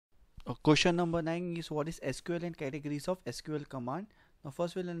Question number 9 is what is SQL and categories of SQL command. Now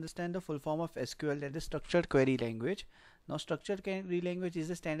first we'll understand the full form of SQL, that is structured query language. Now structured query language is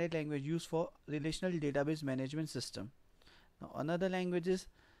a standard language used for relational database management system. Now another language is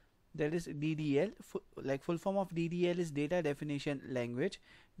that is DDL. Full form of DDL is data definition language.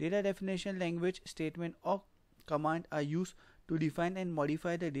 Data definition language statement or command are used to define and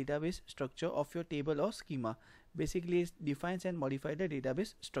modify the database structure of your table or schema. Basically it defines and modify the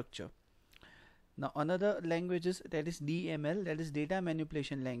database structure. Now another language is that is DML, that is data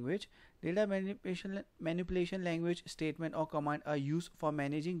manipulation language. Data manipulation language statement or command are used for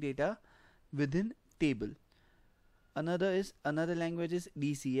managing data within table. Another language is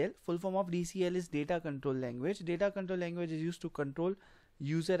DCL. Full form of DCL is data control language. Data control language is used to control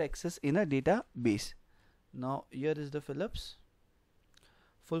user access in a database. Now here is the Phillips.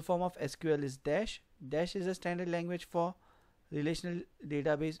 Full form of SQL is Dash. Dash is a standard language for relational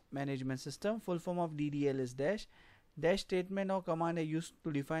database management system. Full form of DDL is Dash. Dash statement or command are used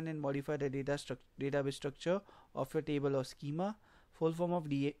to define and modify the database structure of your table or schema. Full form of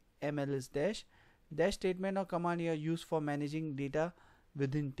DML is Dash. Dash statement or command are used for managing data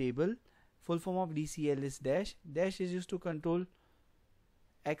within table. Full form of DCL is Dash. Dash is used to control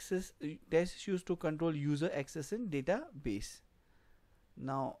access. Dash is used to control user access in database.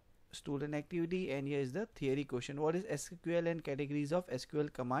 Now student activity, and here is the theory question. What is SQL and categories of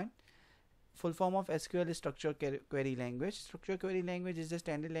SQL command? Full form of SQL is structured query language. Structured query language is the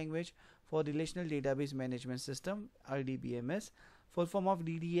standard language for relational database management system, or DBMS. Full form of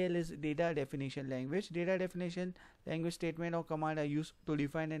DDL is data definition language. Data definition language statement or command are used to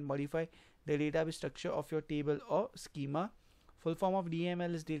define and modify the database structure of your table or schema. Full form of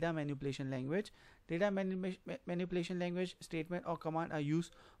DML is data manipulation language. Data manipulation language statement or command are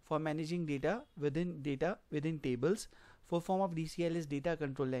used for managing data within tables. Full form of DCL is data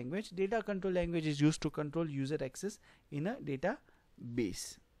control language. Data control language is used to control user access in a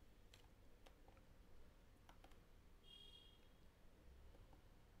database.